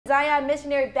Zion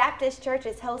Missionary Baptist Church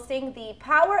is hosting the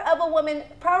Power of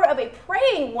a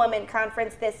Praying Woman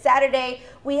conference this Saturday.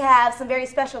 We have some very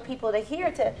special people here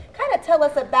to kind of tell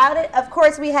us about it. Of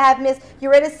course, we have Miss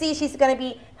Eurydice. She's going to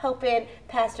be helping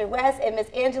Pastor West and Miss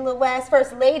Angela West,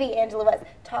 First Lady Angela West,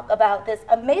 talk about this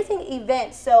amazing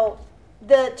event. So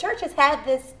the church has had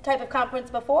this type of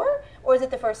conference before, or is it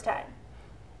the first time?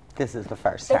 This is the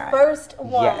first time. The first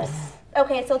one. Yes.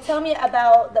 Okay, so tell me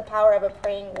about the Power of a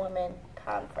Praying Woman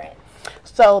conference.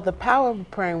 So the Power of a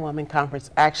Praying Woman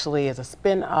conference actually is a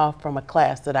spin-off from a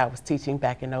class that I was teaching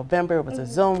back in November. It was a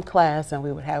Zoom class, and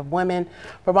we would have women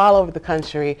from all over the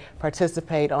country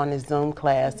participate on this Zoom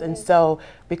class. And so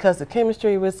because the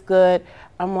chemistry was good,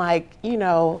 I'm like, you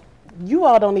know, you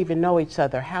all don't even know each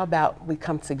other. How about we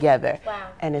come together? Wow.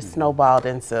 And it snowballed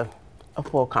into a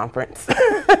full conference.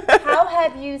 How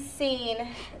have you seen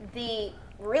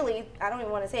really, I don't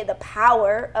even want to say the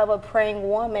power of a praying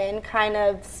woman kind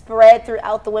of spread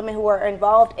throughout the women who are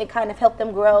involved and kind of help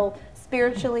them grow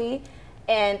spiritually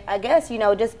and I guess, you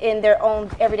know, just in their own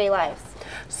everyday lives?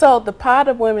 So the pot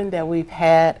of women that we've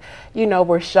had, you know,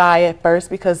 were shy at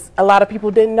first because a lot of people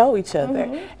didn't know each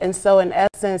other. And so in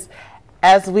essence,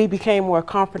 as we became more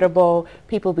comfortable,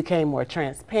 people became more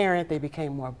transparent, they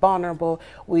became more vulnerable.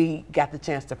 We got the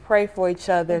chance to pray for each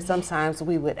other. Sometimes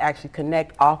we would actually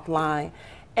connect offline,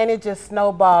 and it just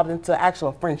snowballed into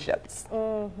actual friendships.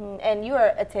 And you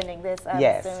are attending this, I'm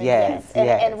assuming. Yes.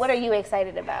 And what are you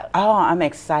excited about? Oh, I'm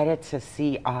excited to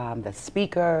see the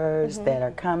speakers that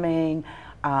are coming.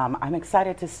 I'm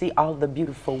excited to see all the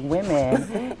beautiful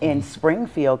women in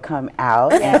Springfield come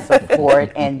out and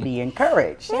support and be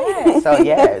encouraged. So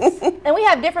yes. And we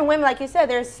have different women, like you said,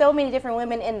 there's so many different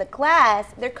women in the class.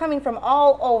 They're coming from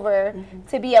all over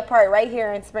to be a part right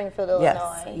here in Springfield,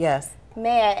 Illinois. Yes.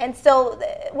 Man, and so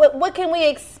what can we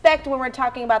expect when we're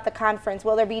talking about the conference?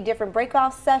 Will there be different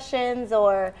breakoff sessions,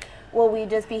 or will we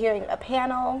just be hearing a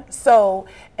panel? So,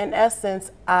 in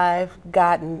essence, I've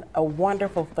gotten a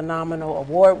wonderful, phenomenal,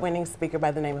 award-winning speaker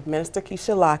by the name of Minister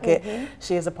Keisha Lockett.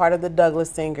 She is a part of the Douglas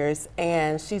Singers,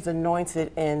 and she's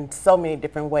anointed in so many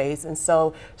different ways. And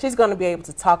so she's going to be able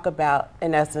to talk about,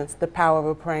 in essence, the power of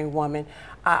a praying woman.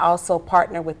 I also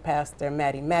partner with Pastor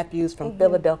Maddie Matthews from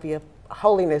Philadelphia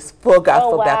Holiness Full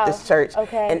Gospel Baptist Church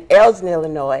in Elgin,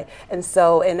 Illinois. And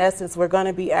so in essence, we're going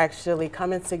to be actually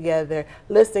coming together,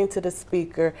 listening to the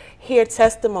speaker, hear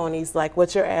testimonies like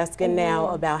what you're asking now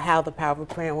about how the power of a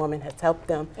praying woman has helped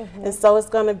them. And so it's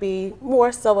going to be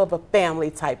more so of a family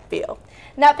type feel.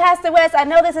 Now, Pastor West, I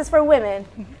know this is for women,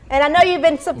 and I know you've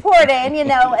been supporting, you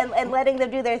know, and letting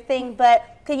them do their thing,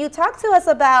 but can you talk to us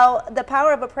about the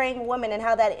power of a praying woman and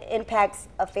how that impacts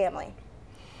a family?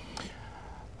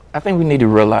 I think we need to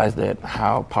realize that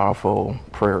how powerful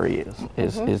prayer is.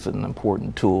 It's an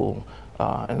important tool,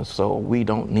 and so we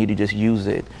don't need to just use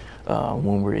it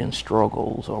when we're in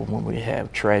struggles or when we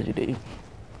have tragedy,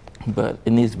 but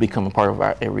it needs to become a part of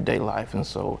our everyday life. And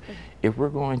so if we're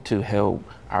going to help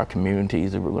our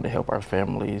communities, if we're going to help our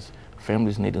families,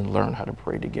 families need to learn how to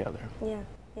pray together.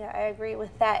 Yeah, I agree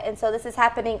with that. And so this is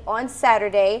happening on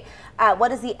Saturday.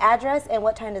 What is the address and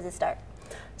what time does it start?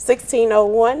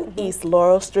 1601 East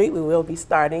Laurel Street. We will be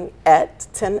starting at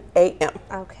 10 a.m.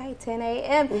 Okay, 10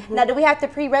 a.m. Now, do we have to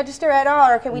pre-register at all,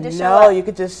 or can we just show up? No, you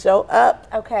could just show up.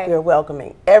 Okay. We're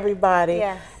welcoming everybody.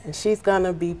 Yes. And she's going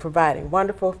to be providing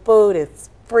wonderful food.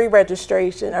 It's free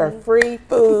registration or free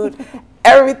food.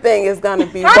 Everything is going to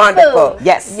be wonderful. Food.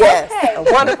 Yes. Okay. A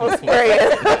wonderful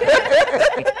spread.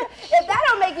 If that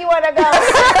don't make you want to go,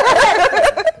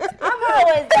 I'm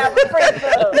always down for free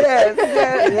food.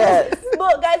 Yes.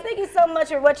 Well, guys, thank you so much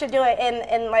for what you're doing.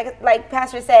 And like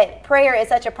Pastor said, prayer is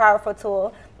such a powerful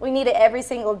tool. We need it every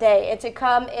single day. And to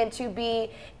come and to be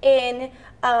in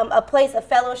a place of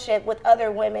fellowship with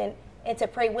other women and to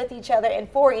pray with each other and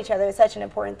for each other is such an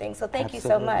important thing. So thank you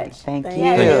so much. Thank you.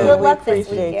 Good luck this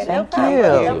weekend. Thank No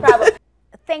problem. you. No problem.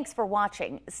 Thanks for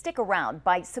watching. Stick around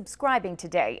by subscribing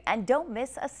today and don't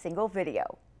miss a single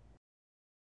video.